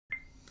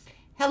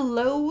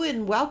Hello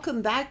and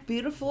welcome back,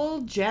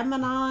 beautiful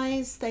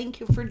Geminis. Thank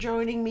you for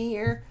joining me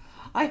here.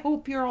 I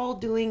hope you're all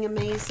doing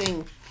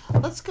amazing.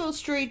 Let's go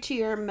straight to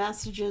your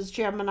messages,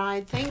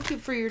 Gemini. Thank you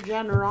for your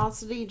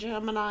generosity,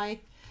 Gemini.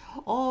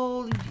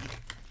 All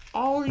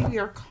of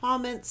your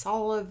comments,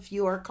 all of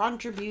your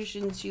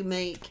contributions you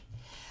make.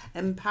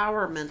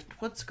 Empowerment.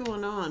 What's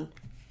going on?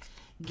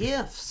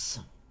 Gifts.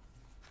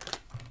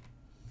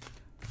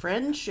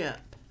 Friendship.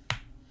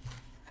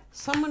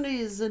 Someone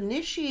is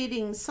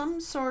initiating some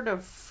sort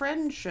of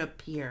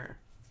friendship here.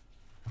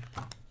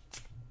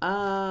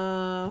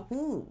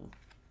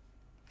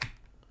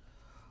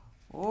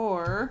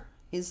 Or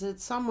is it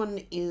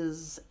someone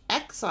is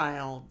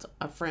exiled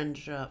a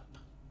friendship?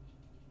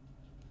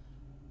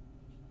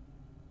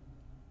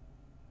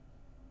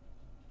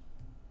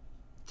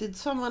 Did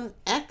someone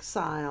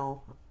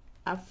exile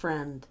a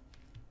friend?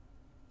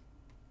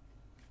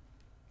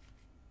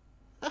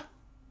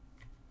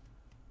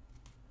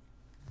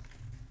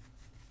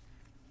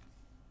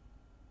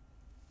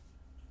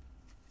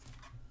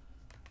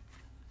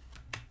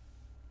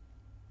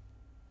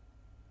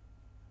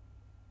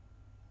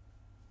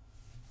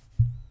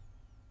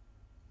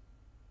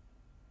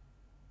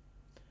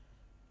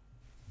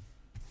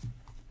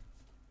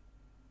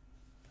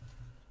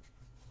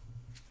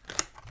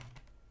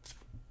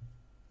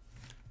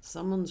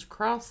 Someone's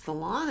crossed the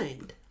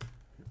line.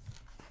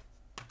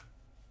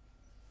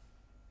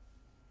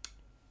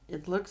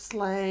 It looks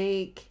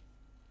like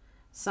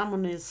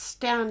someone is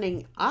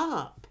standing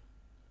up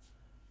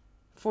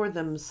for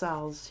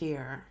themselves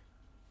here.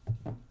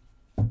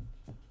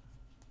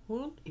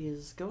 What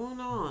is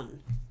going on?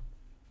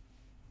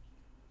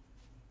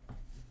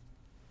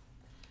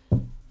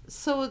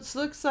 So it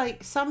looks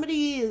like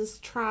somebody has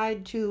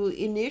tried to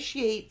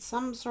initiate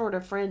some sort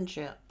of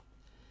friendship,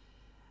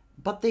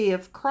 but they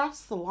have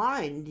crossed the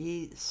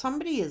line.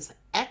 Somebody has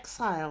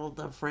exiled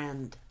a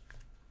friend.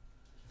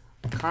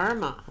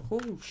 Karma.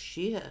 Oh,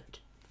 shit.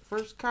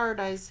 First card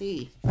I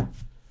see.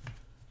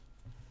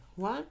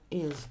 What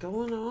is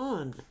going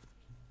on?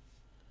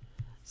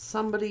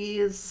 Somebody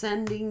is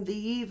sending the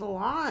evil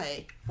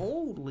eye.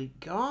 Holy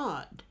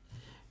God.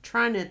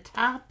 Trying to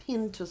tap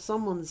into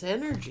someone's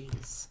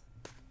energies.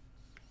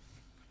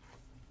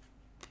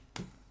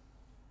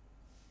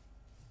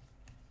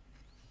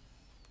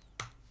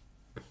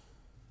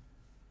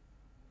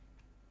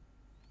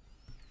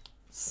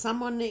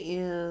 Someone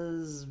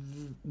is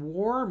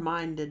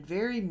war-minded,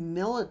 very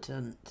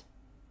militant,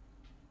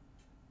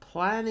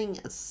 planning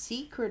a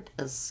secret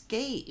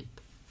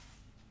escape.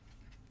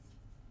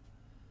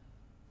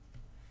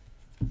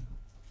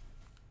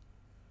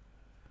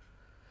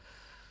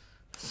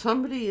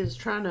 Somebody is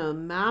trying to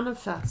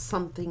manifest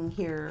something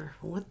here.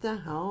 What the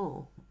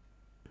hell?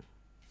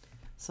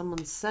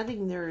 Someone's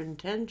setting their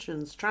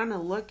intentions, trying to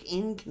look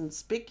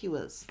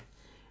inconspicuous,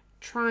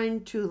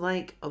 trying to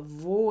like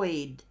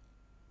avoid,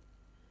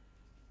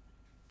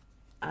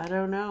 I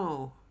don't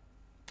know,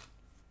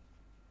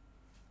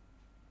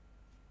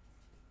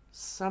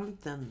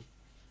 something.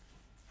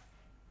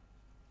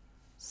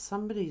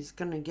 Somebody's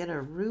going to get a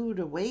rude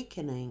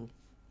awakening.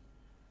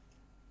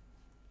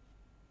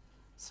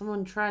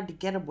 Someone tried to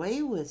get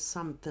away with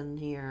something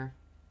here.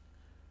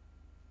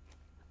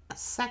 A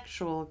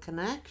sexual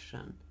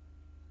connection.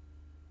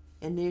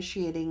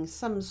 Initiating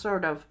some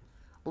sort of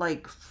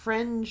like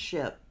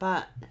friendship,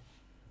 but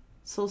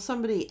so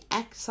somebody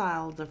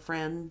exiled a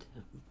friend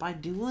by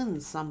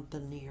doing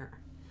something here.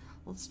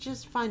 Let's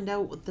just find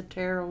out what the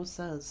tarot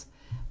says.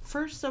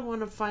 First, I want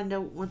to find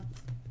out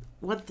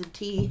what the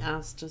tea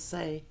has to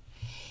say.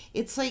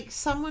 It's like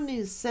someone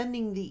is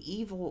sending the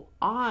evil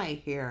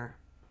eye here.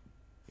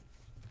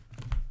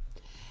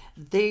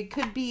 They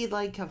could be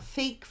like a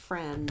fake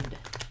friend,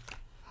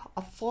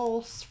 a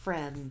false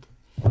friend,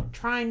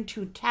 trying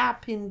to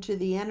tap into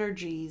the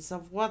energies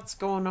of what's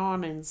going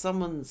on in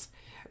someone's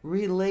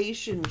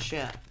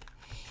relationship.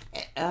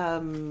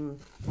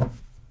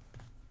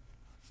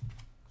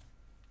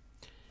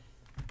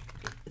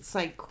 It's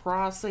like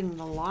crossing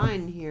the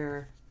line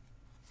here.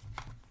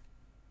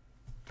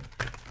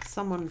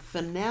 Someone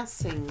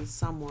finessing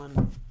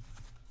someone.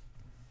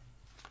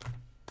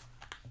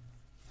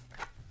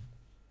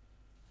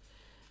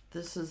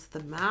 This is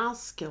the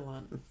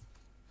masculine.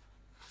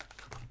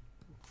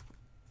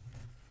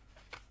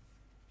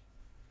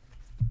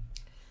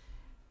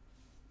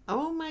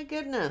 Oh my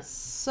goodness.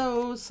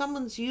 So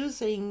someone's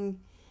using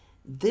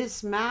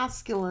this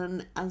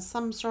masculine as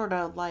some sort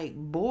of like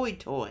boy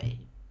toy.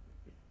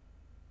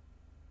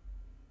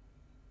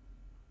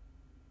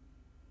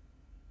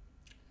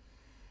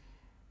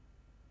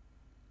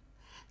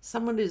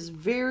 Someone is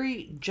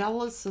very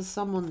jealous of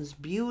someone's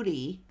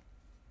beauty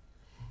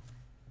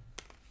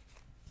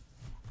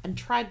and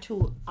tried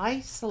to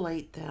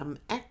isolate them,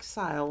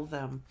 exile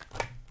them.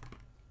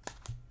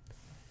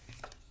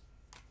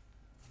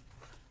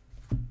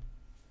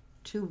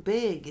 Too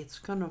big, it's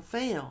gonna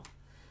fail.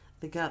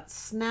 They got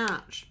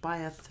snatched by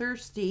a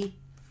thirsty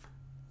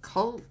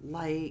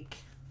cult-like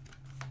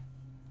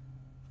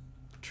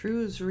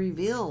truths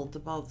revealed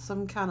about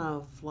some kind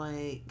of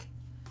like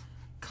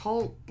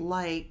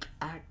cult-like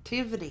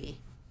activity.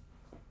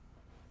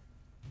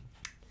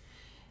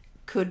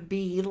 Could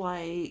be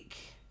like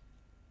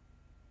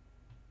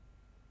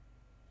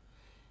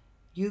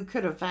you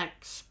could have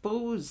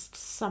exposed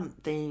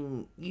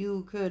something.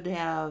 You could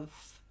have,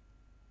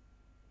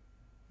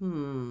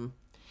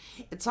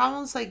 it's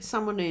almost like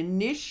someone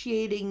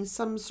initiating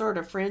some sort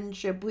of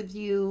friendship with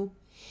you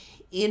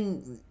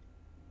in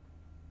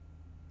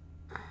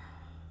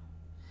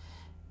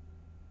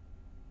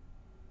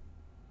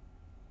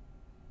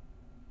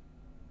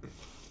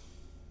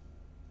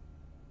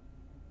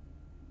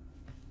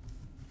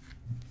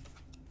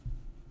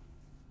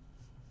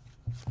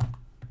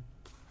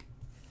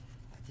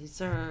these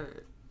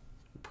are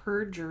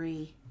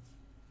perjury.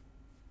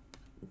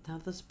 Now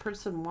this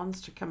person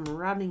wants to come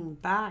running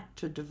back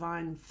to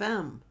divine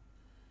femme,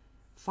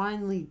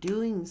 finally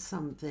doing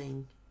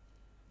something.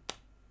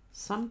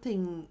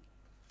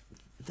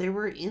 They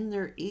were in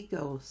their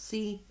ego.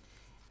 See,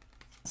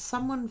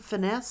 someone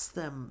finessed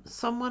them.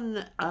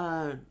 Someone,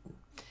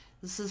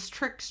 this is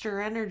trickster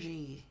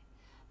energy.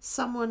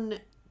 Someone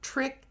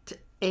tricked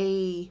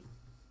a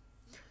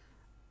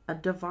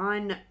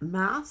divine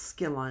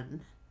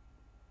masculine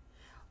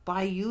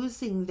by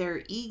using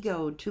their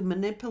ego to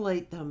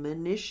manipulate them,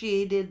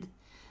 initiated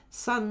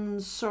some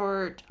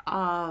sort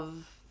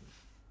of,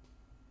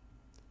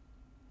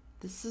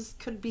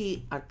 could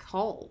be a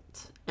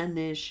cult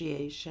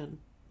initiation.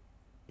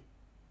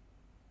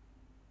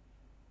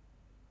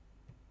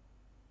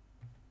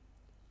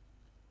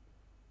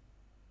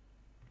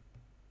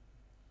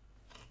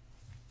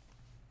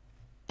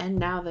 And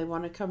now they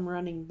want to come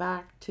running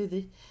back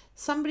to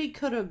somebody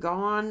could have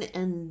gone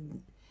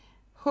and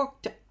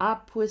hooked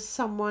up with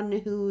someone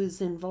who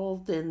is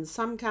involved in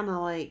some kind of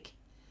like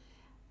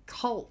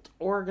cult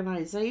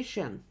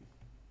organization.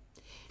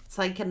 It's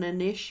like an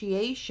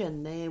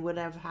initiation. They would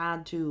have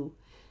had to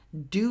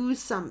do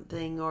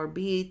something or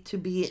be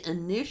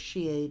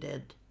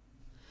initiated.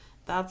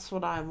 That's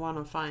what I want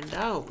to find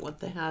out,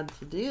 what they had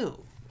to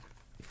do.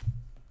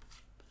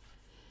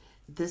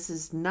 This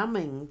is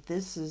numbing.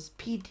 This is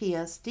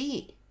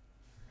PTSD.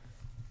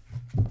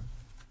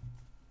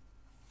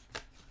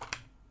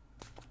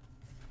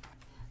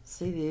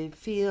 See, they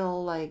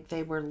feel like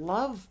they were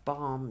love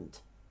bombed.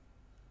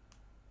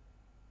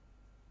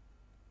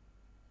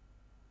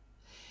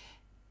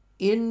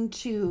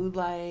 Into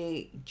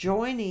like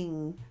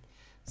joining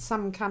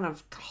some kind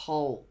of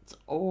cult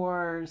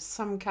or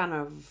some kind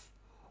of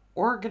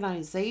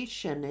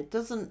organization. It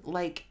doesn't,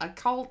 like, a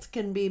cult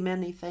can be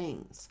many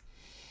things.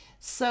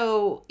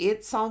 So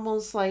it's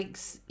almost like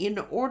in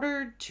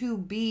order to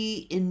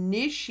be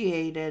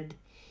initiated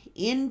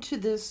into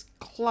this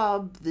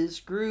club, this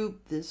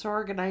group, this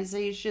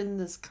organization,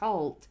 this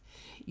cult,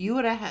 you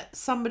would have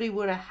somebody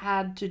would have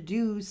had to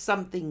do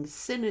something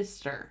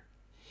sinister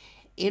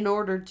in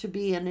order to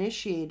be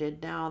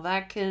initiated. Now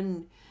that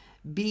can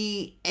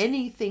be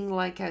anything,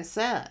 like I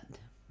said.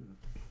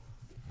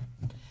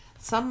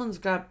 Someone's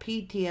got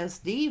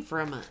PTSD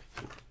from it.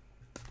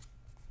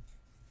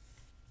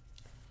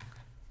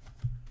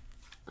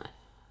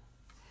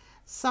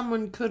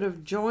 Someone could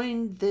have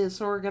joined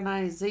this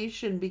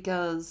organization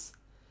because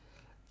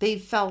they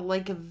felt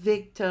like a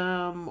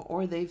victim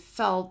or they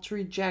felt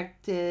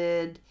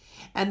rejected,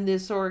 and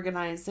this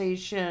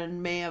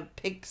organization may have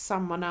picked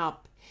someone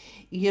up,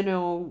 you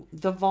know,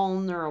 the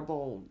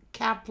vulnerable,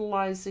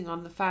 capitalizing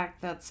on the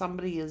fact that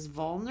somebody is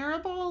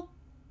vulnerable.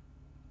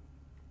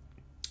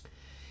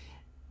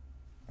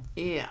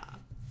 Yeah,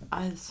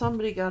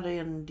 somebody got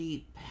in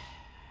deep.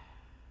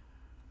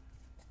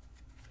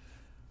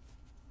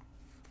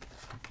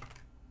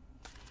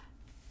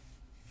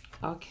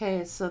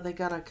 Okay, so they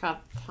gotta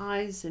cut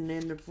ties and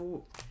end.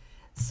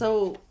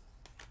 So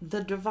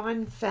the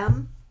divine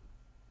femme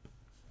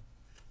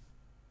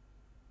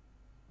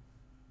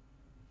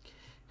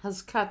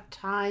has cut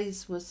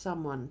ties with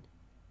someone.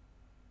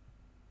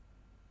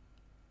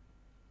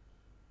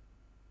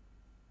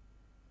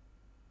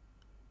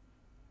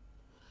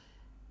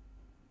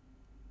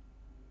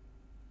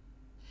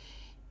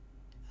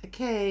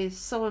 Okay,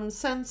 so I'm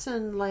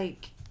sensing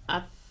like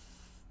a,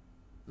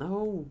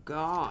 oh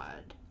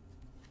God.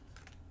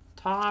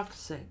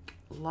 Toxic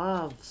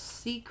love,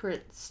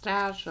 secret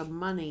stash of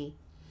money.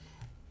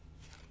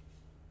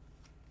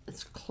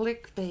 It's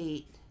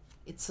clickbait.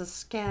 It's a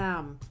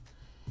scam.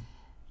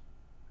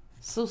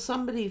 So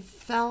somebody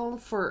fell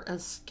for a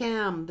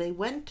scam. They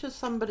went to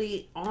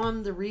somebody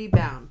on the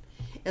rebound.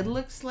 It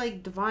looks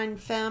like divine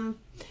femme,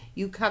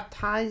 you cut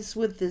ties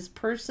with this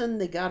person.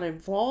 They got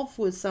involved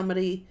with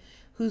somebody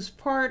who's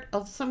part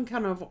of some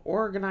kind of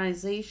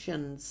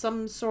organization,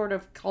 some sort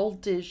of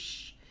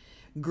cultish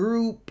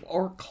group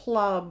or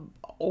club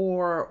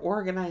or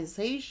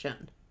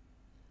organization.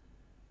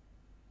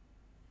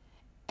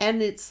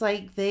 And it's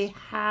like they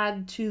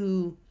had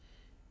to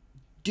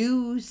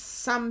do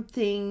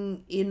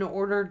something in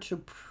order to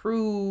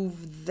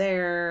prove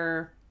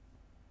their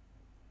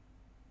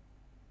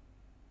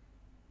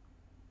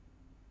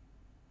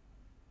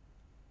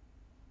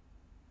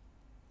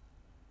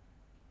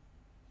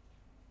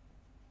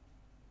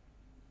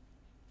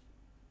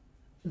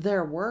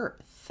their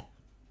worth.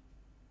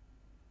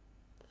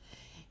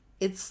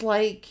 It's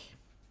like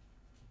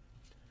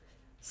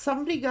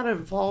somebody got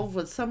involved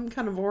with some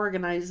kind of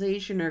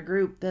organization or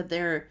group that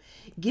they're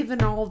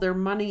giving all their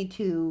money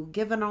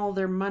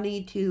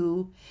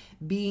to,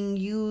 being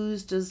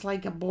used as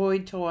like a boy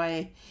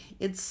toy.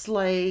 It's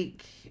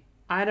like,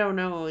 I don't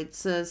know,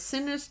 it's a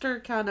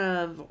sinister kind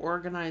of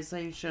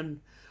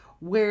organization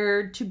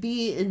where to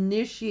be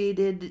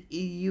initiated,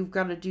 you've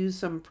got to do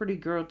some pretty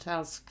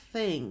grotesque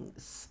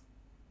things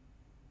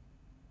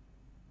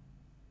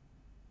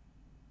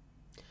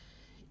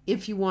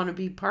if you want to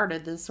be part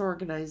of this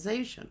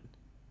organization.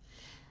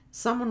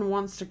 Someone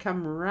wants to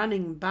come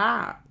running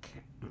back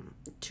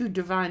to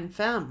Divine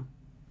Femme.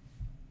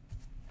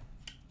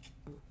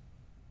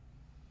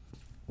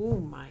 Oh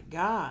my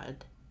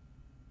God.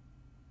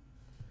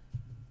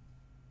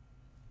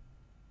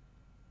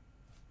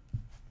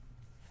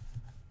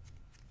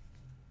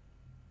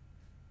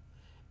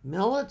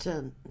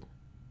 Militant.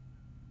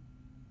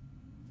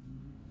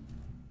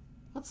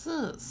 What's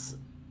this?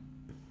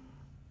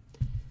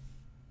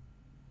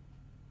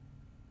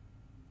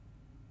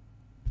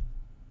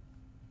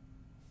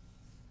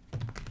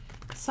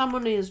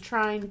 Someone is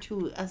trying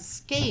to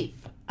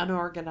escape an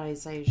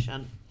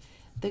organization.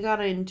 They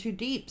got in too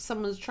deep.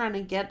 Someone's trying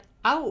to get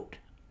out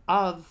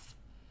of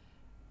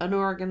an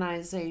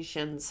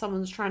organization.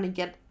 Someone's trying to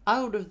get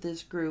out of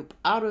this group,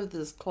 out of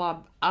this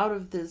club, out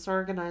of this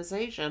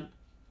organization.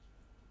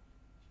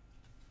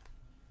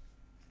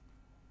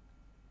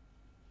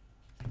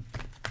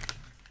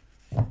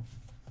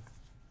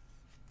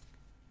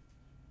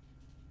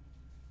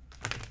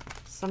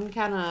 Some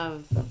kind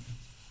of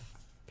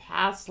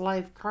past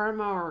life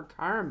karma or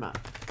karma.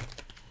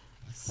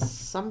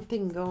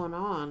 Something going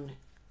on.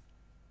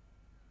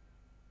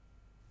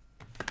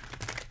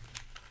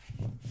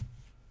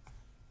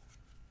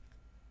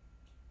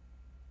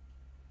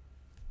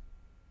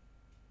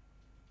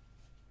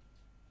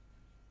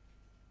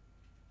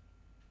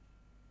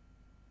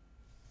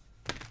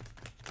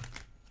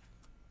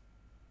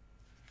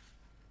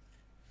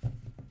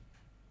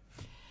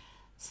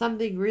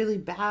 Something really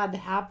bad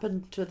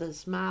happened to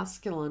this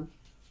masculine.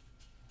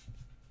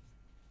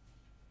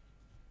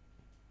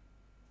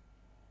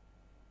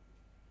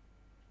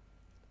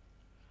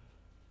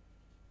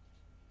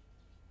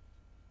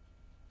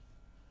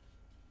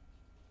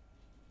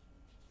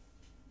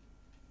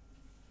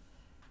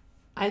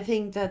 I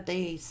think that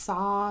they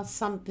saw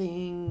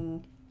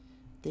something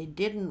they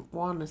didn't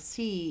want to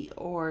see,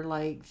 or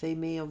like they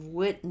may have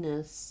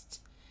witnessed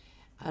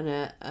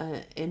an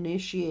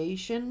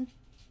initiation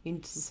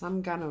into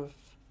some kind of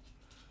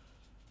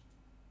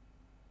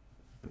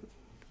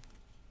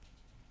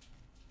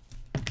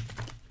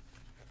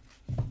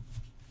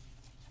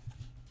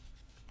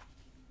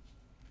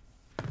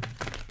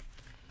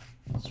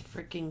it's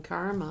freaking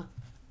karma.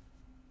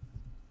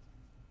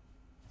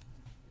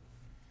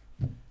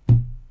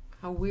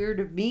 How weird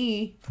of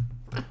me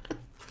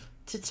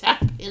to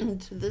tap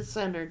into this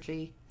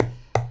energy.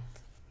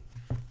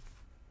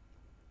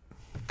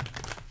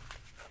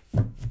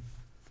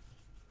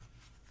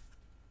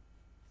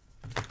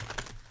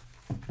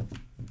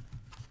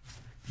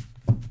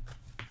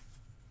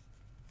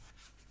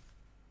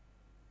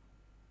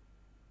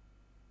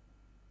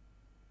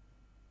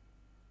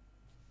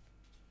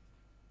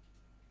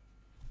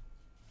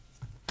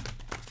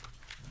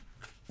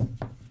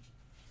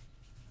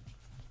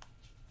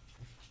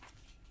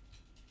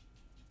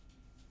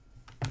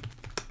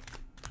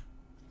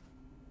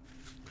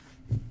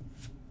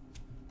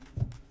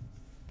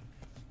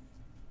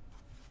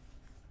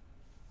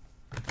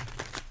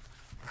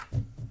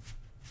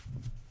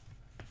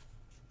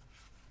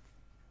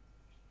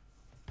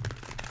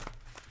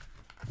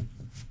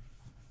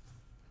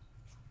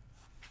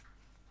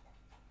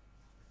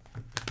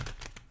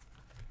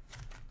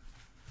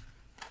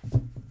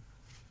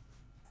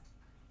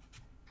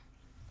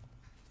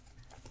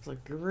 It's a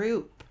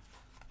group.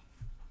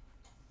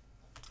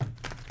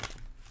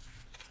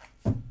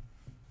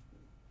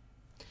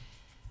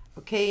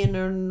 Okay, and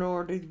in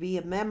order to be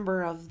a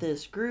member of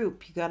this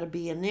group, you got to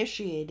be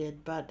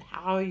initiated, but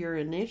how you're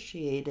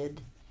initiated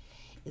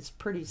is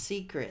pretty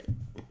secret.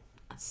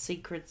 A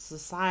secret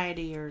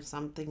society or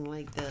something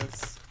like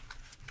this.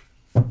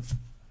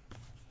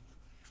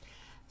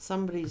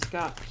 Somebody's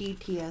got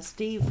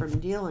PTSD from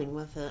dealing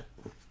with it.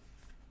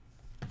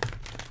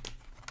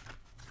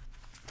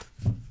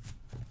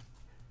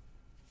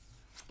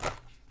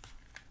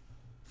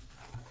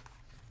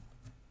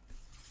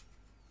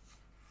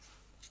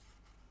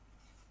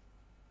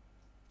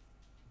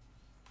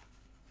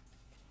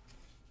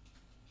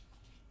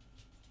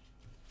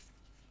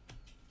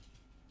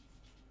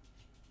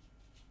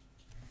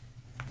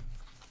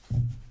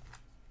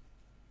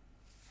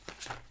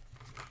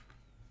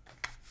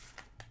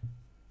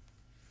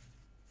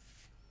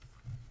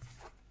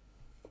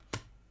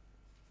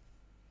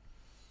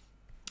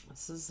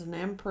 This is an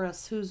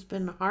empress who's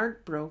been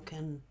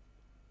heartbroken.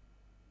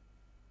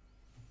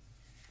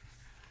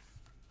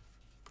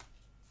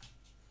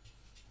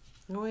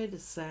 Wait a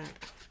sec.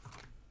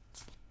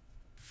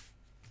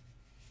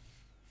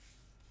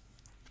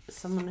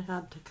 Someone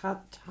had to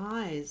cut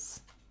ties.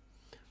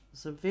 It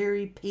was a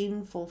very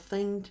painful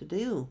thing to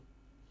do.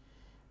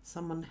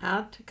 Someone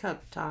had to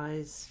cut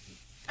ties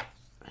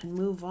and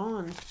move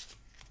on.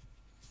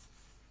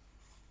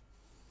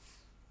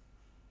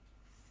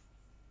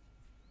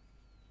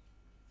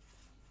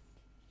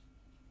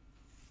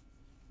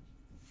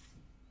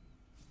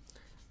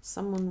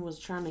 Someone was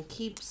trying to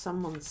keep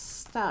someone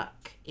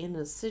stuck in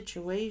a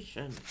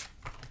situation.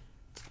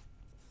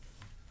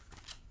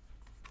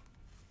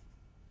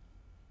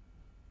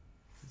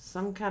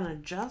 Some kind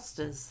of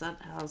justice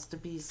that has to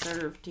be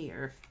served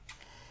here.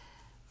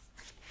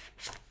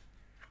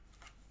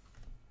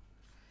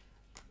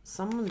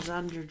 Someone's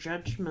under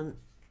judgment.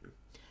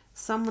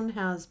 Someone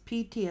has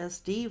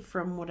PTSD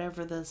from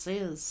whatever this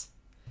is.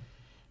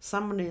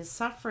 Someone is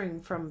suffering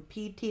from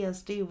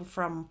PTSD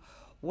from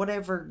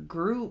whatever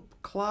group,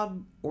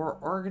 club, or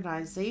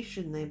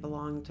organization they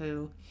belong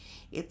to.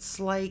 It's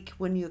like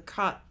when you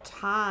cut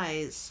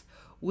ties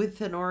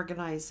with an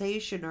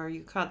organization or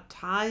you cut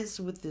ties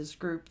with this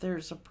group,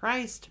 there's a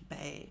price to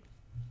pay.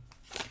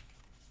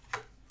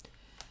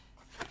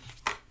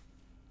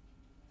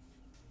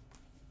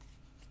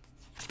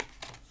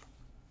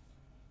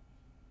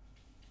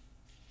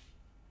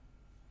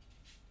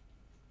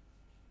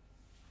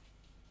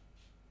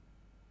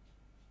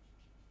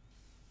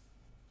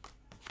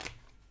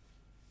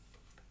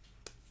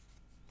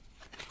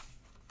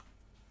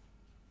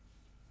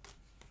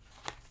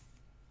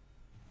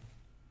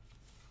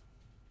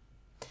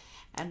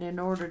 And in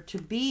order to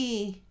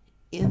be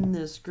in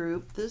this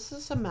group, this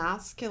is a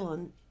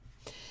masculine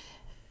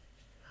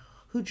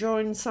who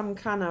joined some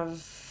kind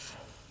of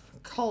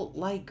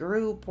cult-like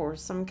group or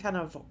some kind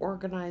of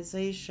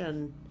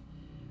organization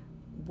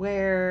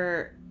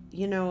where,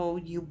 you know,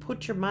 you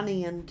put your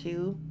money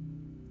into,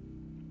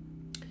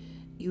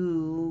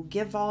 you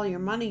give all your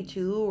money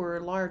to, or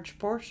a large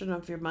portion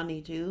of your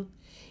money to,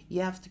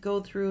 you have to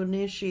go through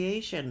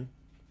initiation.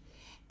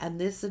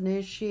 And this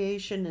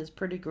initiation is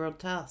pretty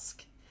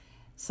grotesque.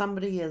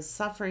 Somebody is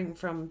suffering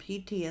from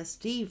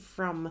PTSD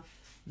from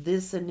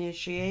this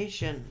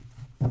initiation.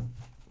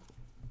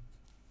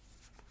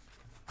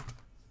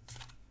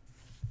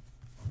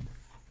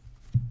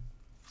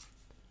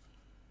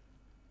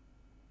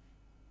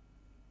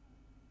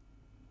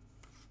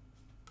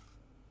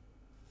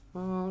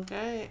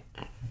 Okay.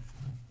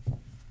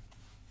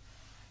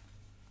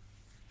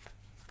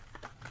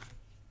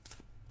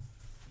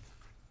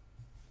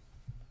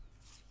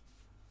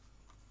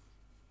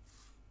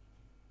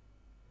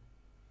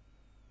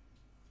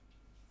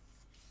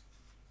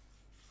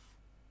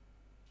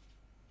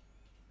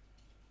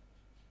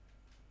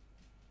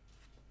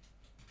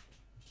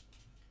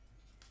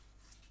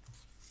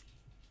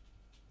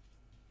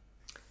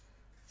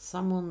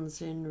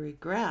 Someone's in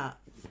regret.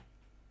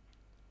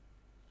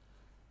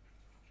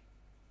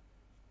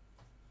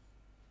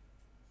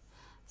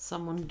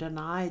 Someone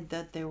denied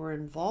that they were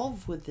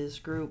involved with this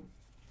group.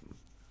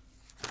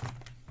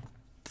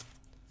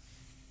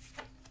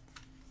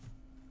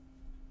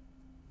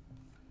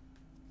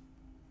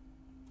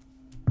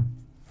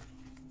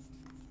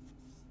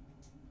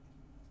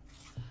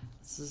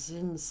 This is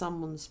in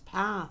someone's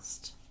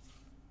past.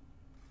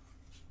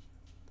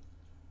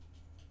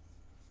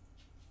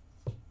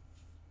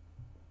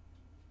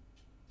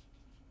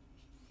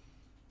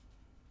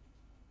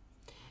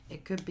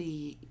 It could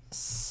be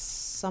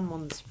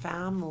someone's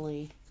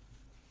family.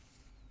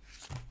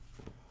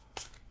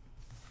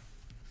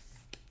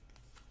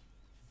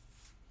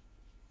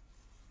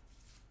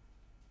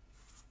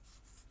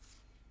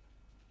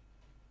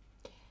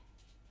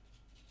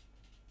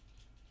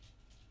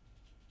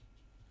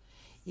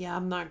 Yeah,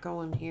 I'm not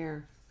going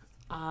here.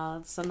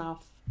 It's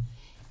enough.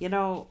 You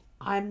know,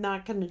 I'm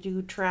not going to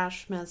do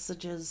trash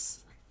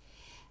messages.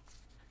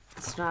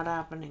 It's not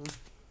happening.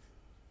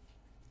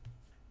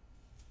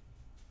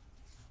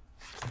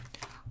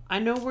 I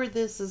know where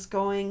this is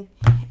going,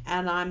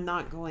 and I'm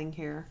not going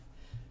here.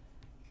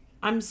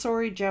 I'm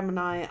sorry,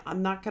 Gemini.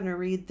 I'm not going to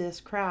read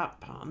this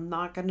crap. I'm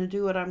not going to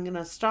do it. I'm going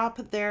to stop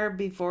it there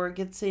before it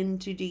gets in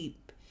too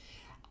deep.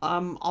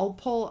 I'll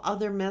pull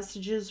other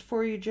messages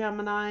for you,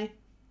 Gemini.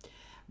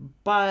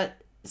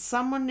 But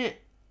someone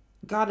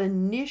got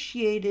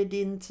initiated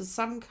into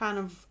some kind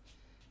of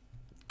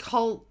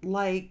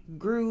cult-like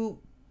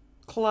group,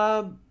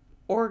 club,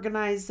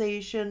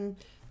 organization.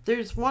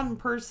 There's one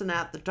person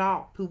at the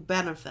top who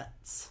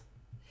benefits.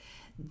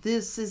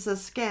 This is a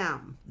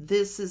scam.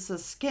 This is a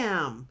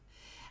scam.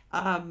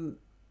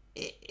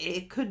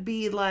 It could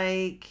be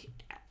like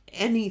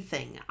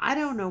anything. I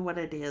don't know what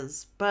it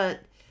is,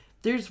 but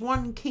there's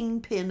one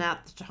kingpin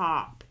at the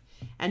top,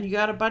 and you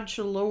got a bunch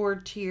of lower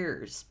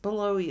tiers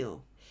below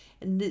you.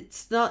 And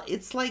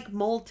it's like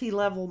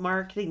multi-level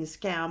marketing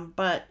scam,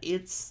 but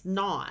it's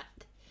not.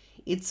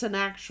 It's an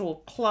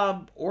actual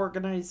club,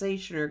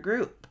 organization, or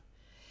group.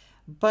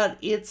 But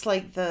it's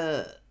like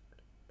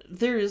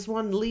there is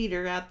one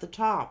leader at the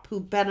top who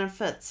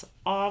benefits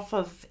off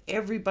of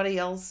everybody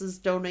else's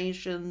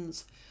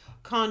donations,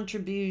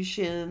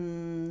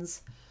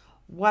 contributions,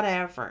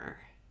 whatever.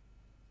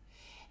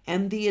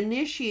 And the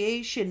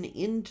initiation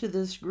into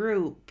this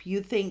group,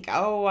 you think,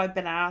 oh, I've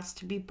been asked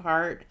to be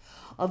part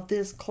of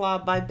this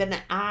club. I've been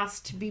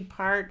asked to be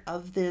part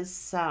of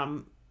this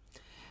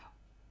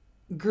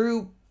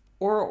group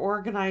or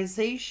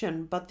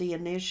organization, but the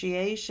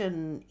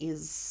initiation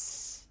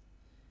is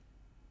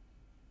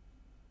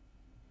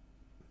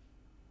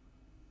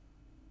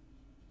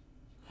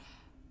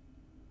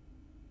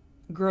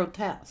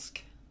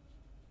grotesque.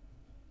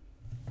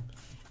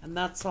 And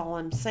that's all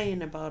I'm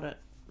saying about it.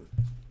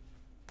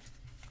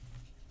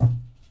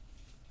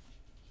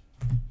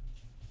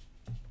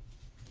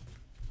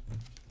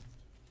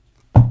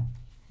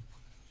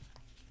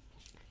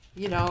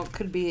 You know, it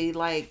could be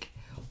like,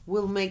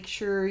 we'll make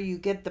sure you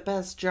get the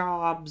best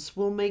jobs.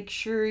 We'll make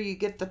sure you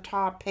get the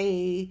top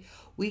pay.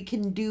 We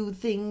can do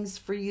things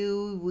for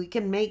you. We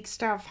can make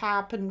stuff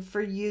happen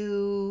for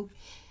you.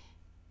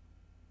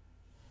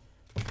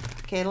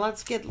 Okay,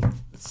 let's get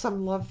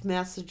some love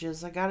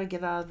messages. I gotta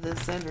get out of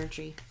this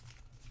energy.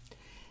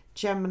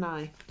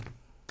 Gemini.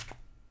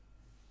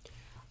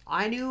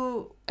 I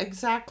knew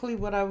exactly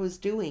what I was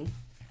doing.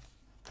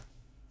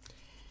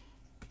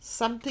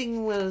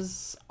 Something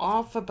was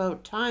off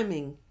about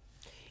timing.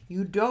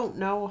 You don't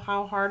know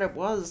how hard it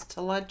was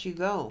to let you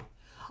go.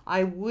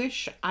 I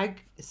wish I...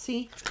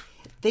 See,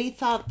 they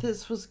thought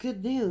this was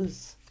good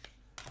news.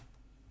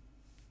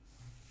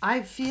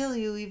 I feel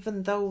you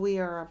even though we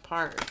are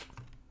apart.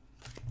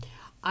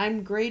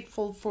 I'm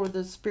grateful for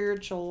the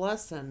spiritual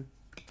lesson.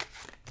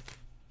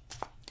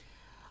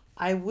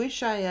 I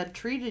wish I had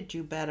treated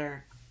you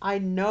better. I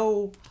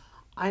know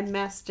I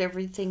messed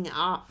everything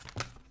up.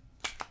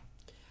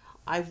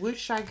 I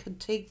wish I could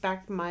take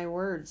back my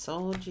words.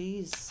 Oh,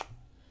 geez.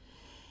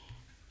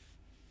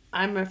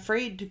 I'm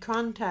afraid to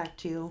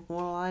contact you.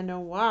 Well, I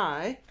know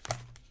why.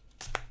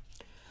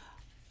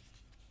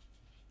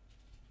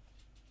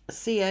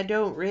 See, I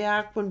don't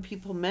react when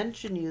people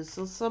mention you,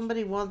 so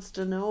somebody wants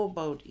to know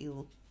about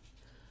you.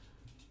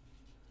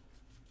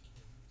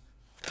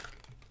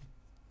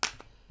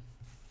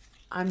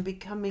 I'm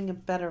becoming a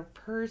better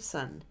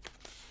person.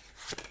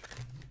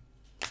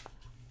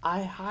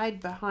 I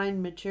hide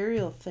behind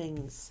material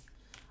things.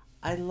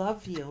 I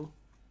love you.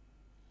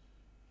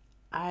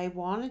 I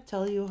want to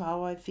tell you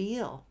how I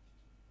feel.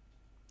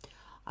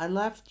 I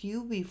left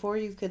you before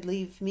you could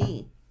leave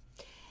me.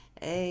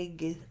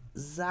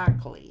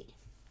 Exactly.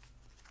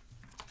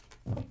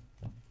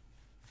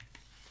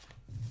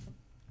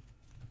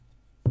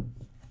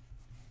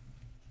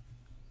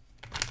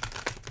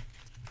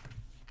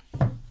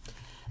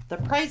 The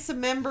price of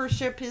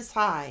membership is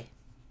high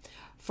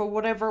for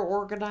whatever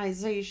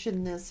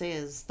organization this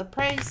is. The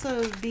price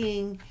of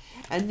being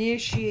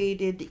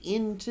initiated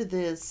into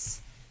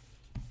this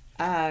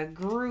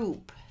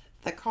group,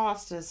 the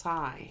cost is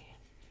high.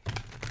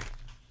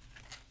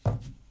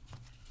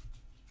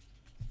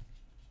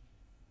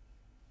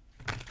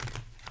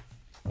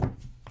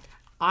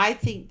 I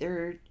think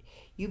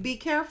you be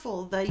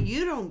careful that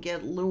you don't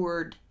get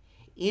lured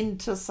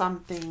into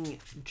something,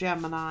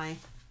 Gemini.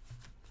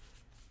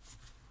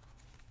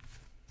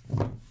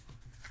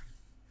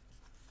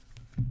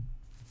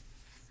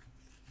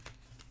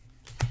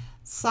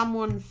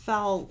 Someone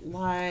felt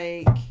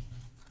like,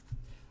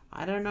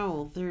 I don't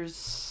know,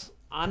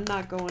 I'm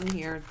not going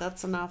here.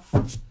 That's enough.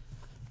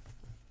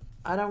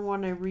 I don't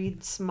want to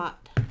read smut.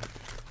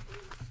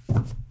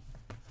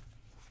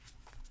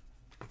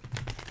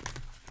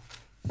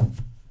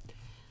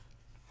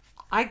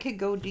 I could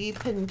go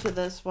deep into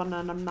this one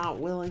and I'm not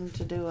willing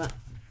to do it.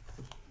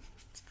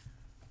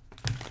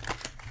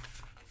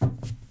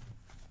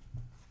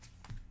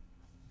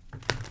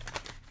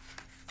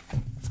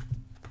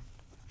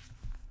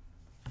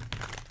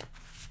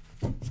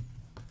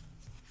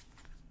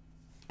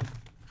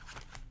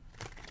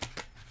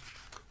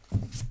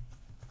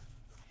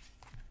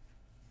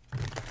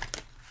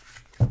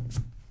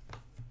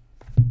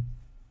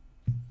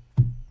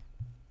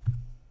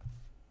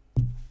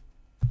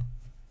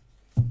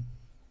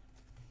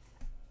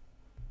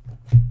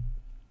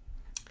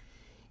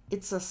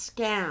 It's a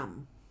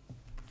scam.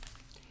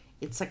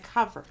 It's a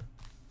cover.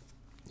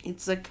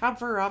 It's a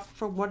cover up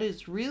for what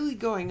is really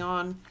going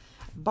on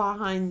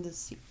behind the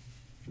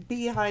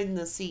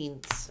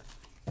scenes.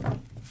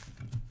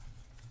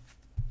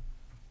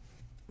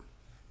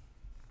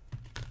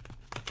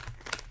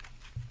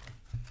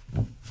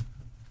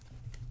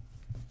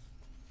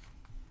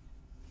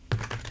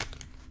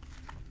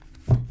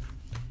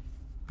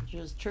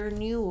 Just turn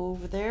you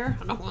over there.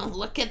 I don't want to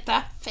look at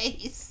that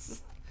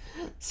face.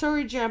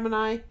 Sorry,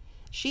 Gemini.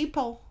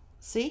 Sheeple.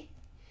 See?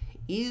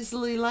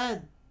 Easily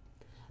led.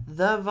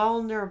 The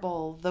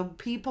vulnerable. The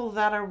people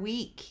that are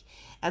weak.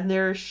 And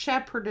they're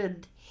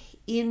shepherded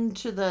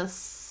into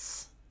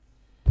this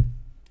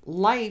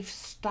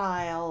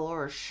lifestyle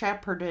or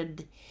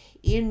shepherded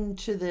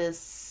into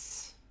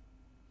this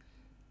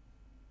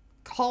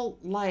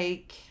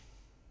cult-like...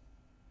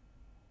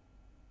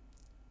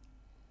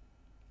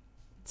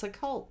 It's a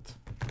cult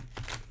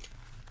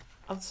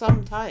of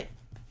some type.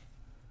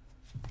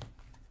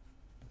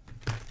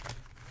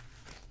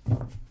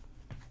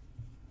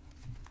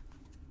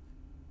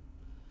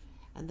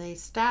 And they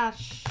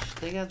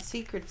got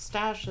secret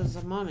stashes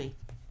of money.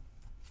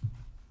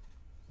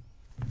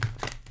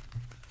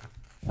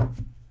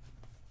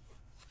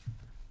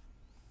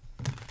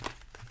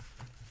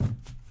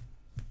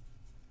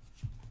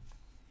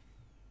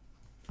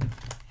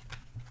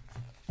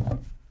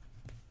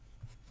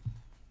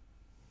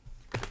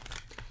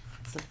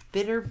 It's a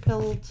bitter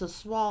pill to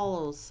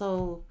swallow.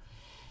 So,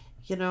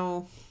 you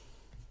know,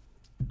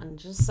 I'm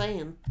just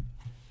saying.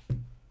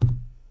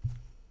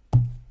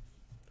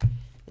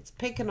 It's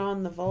picking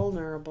on the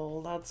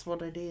vulnerable. That's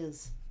what it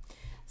is.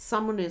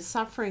 Someone is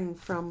suffering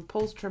from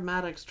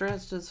post-traumatic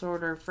stress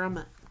disorder from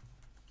it.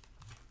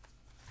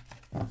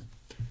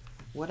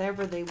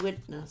 Whatever they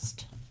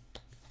witnessed.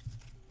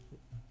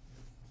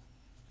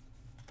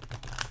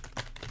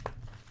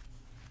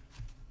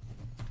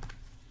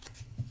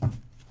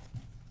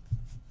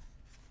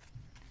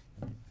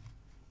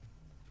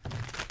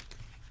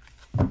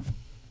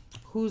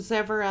 Who's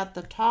ever at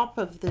the top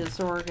of this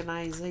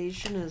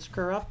organization is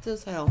corrupt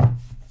as hell.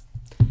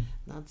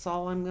 That's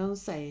all I'm going to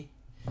say.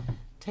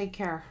 Take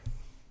care.